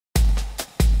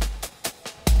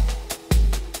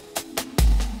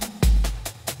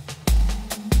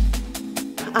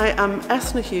I am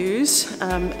EITHNE HUGHES,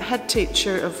 head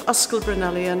teacher of Ysgol Bryn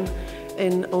Elian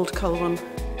in Old Colwyn.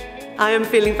 I am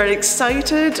feeling very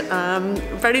excited,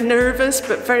 very nervous,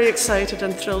 but very excited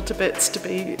and thrilled to bits to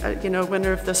be,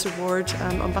 winner of this award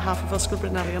on behalf of Ysgol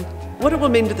Bryn Elian. What it will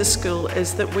mean to the school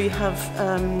is that we have,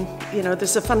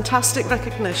 there's a fantastic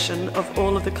recognition of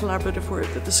all of the collaborative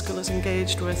work that the school is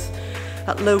engaged with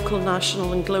at local,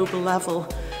 national and global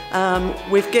level.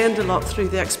 We've gained a lot through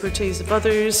the expertise of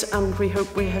others, and we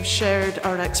hope we have shared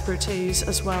our expertise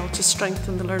as well to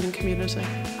strengthen the learning community.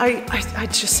 I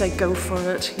just say go for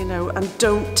it, and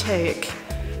don't take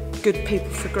good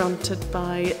people for granted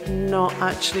by not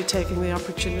actually taking the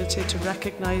opportunity to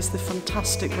recognise the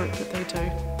fantastic work that they do.